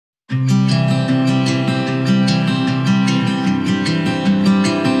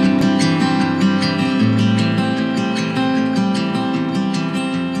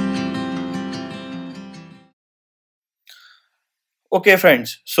Okay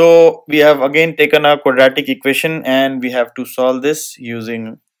friends, so we have again taken a quadratic equation and we have to solve this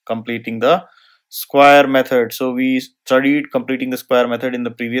using completing the square method. So we studied completing the square method in the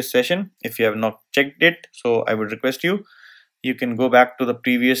previous session. If you have not checked it, so I would request you can go back to the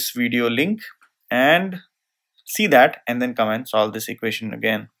previous video link and see that and then come and solve this equation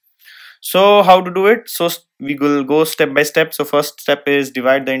again. So how to do it? So we will go step by step. So first step is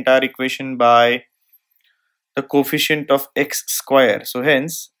divide the entire equation by the coefficient of x square. So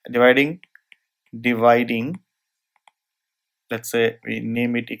hence dividing, let's say we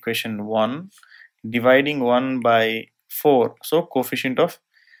name it equation 1, dividing 1 by 4. So coefficient of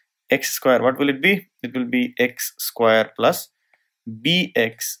x square, what will it be? It will be x square plus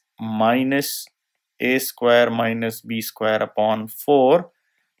bx minus a square minus b square upon 4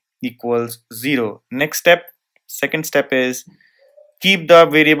 equals 0. Next step, second step is keep the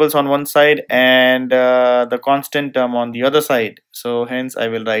variables on one side and the constant term on the other side. So hence I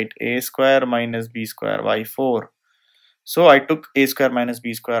will write a square minus b square by 4. So I took a square minus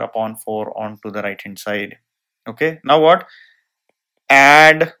b square upon 4 onto the right hand side. Okay, now what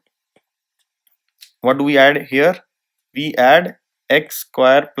do we add here? We add x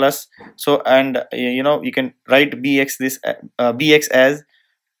square plus, so and you can write bx as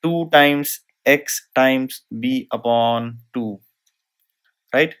 2 times x times b upon 2,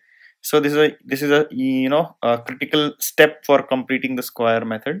 right? So this is a a critical step for completing the square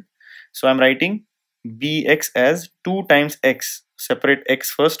method. So I'm writing bx as 2 times x, separate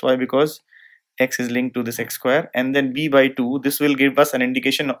x first. Why? Because x is linked to this x square, and then b by 2. This will give us an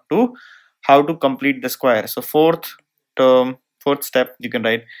indication to how to complete the square. So fourth step, you can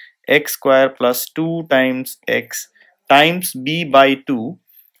write x square plus 2 times x times b by 2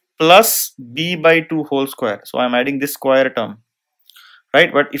 plus b by 2 whole square. So I'm adding this square term,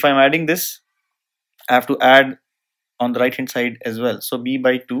 right? But if I'm adding this, I have to add on the right hand side as well. So b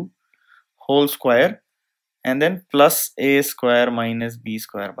by 2 whole square and then plus a square minus b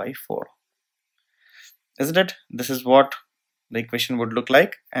square by 4. Isn't it? This is what the equation would look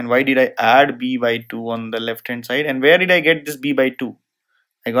like. And why did I add b by 2 on the left hand side? And where did I get this b by 2?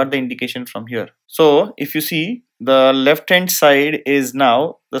 I got the indication from here. So if you see, the left hand side is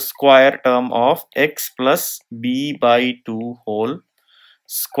now the square term of x plus b by 2 whole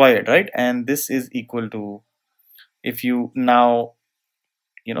squared, right? And this is equal to, if you now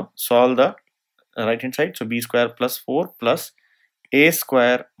solve the right hand side, so b square plus 4 plus a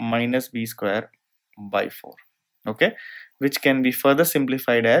square minus b square by 4, okay, which can be further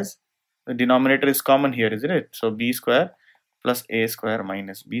simplified as, the denominator is common here, isn't it? So b square plus a square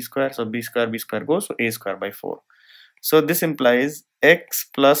minus b square, so b square goes, so a square by 4. So this implies x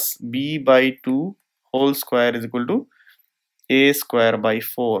plus b by 2 whole square is equal to a square by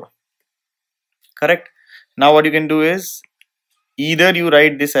 4, correct? Now what you can do is, either you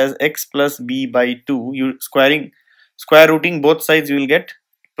write this as x plus b by 2, you square rooting both sides, you will get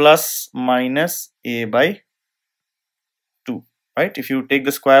plus minus a by 2, right? If you take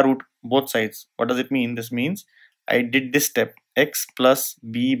the square root both sides, what does it mean? This means I did this step, x plus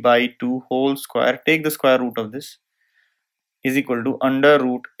b by 2 whole square, take the square root of this, is equal to under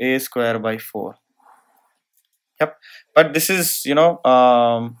root a square by 4. Yep. But this is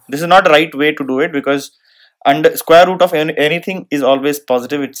this is not the right way to do it, because under square root of anything is always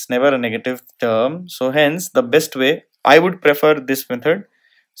positive, it's never a negative term. So hence the best way, I would prefer this method.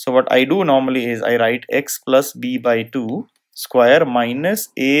 So what I do normally is I write x plus b by 2 square minus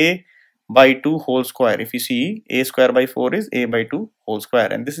a by 2 whole square. If you see, a square by 4 is a by 2 whole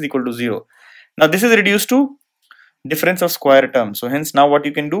square, and this is equal to 0. Now this is reduced to difference of square terms. So hence now what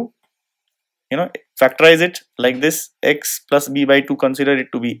you can do, factorize it like this, x plus b by 2, consider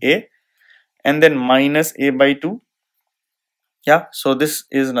it to be a, and then minus a by 2. Yeah, so this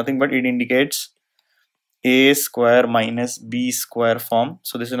is nothing but it indicates a square minus b square form.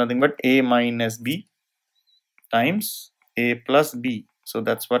 So this is nothing but a minus b times a plus b. So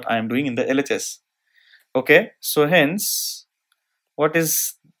that's what I am doing in the LHS. Okay, so hence what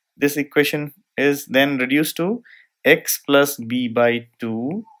is this equation is then reduced to x plus b by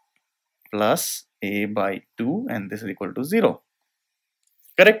 2 plus a by 2, and this is equal to 0,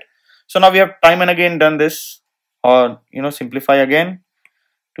 correct? So now we have time and again done this, or simplify again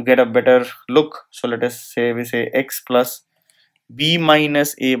to get a better look. So let us say we say x plus b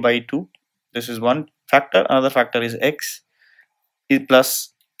minus a by 2, this is one factor. Another factor is x is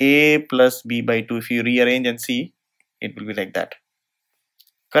plus a plus b by 2. If you rearrange and see, it will be like that,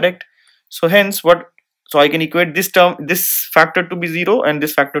 correct? So hence so I can equate this factor to be 0 and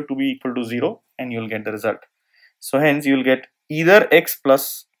this factor to be equal to 0, and you will get the result. So hence you will get either x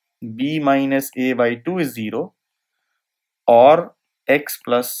plus b minus a by 2 is 0, or x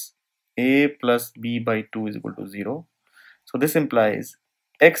plus a plus b by 2 is equal to 0. So this implies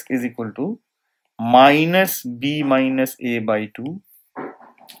x is equal to minus b minus a by 2,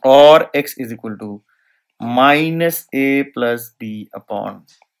 or x is equal to minus a plus b upon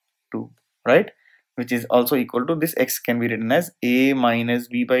 2, right? Which is also equal to, this x can be written as a minus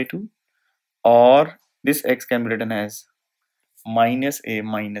b by 2, or this x can be written as minus a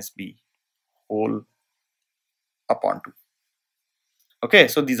minus b whole upon 2. Okay,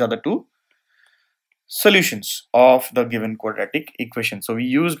 so these are the two solutions of the given quadratic equation. So we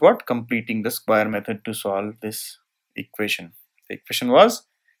used what? Completing the square method to solve this equation. The equation was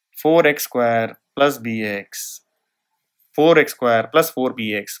 4x square plus bx, 4x square plus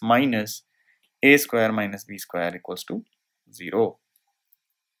 4bx minus a square minus b square equals to 0.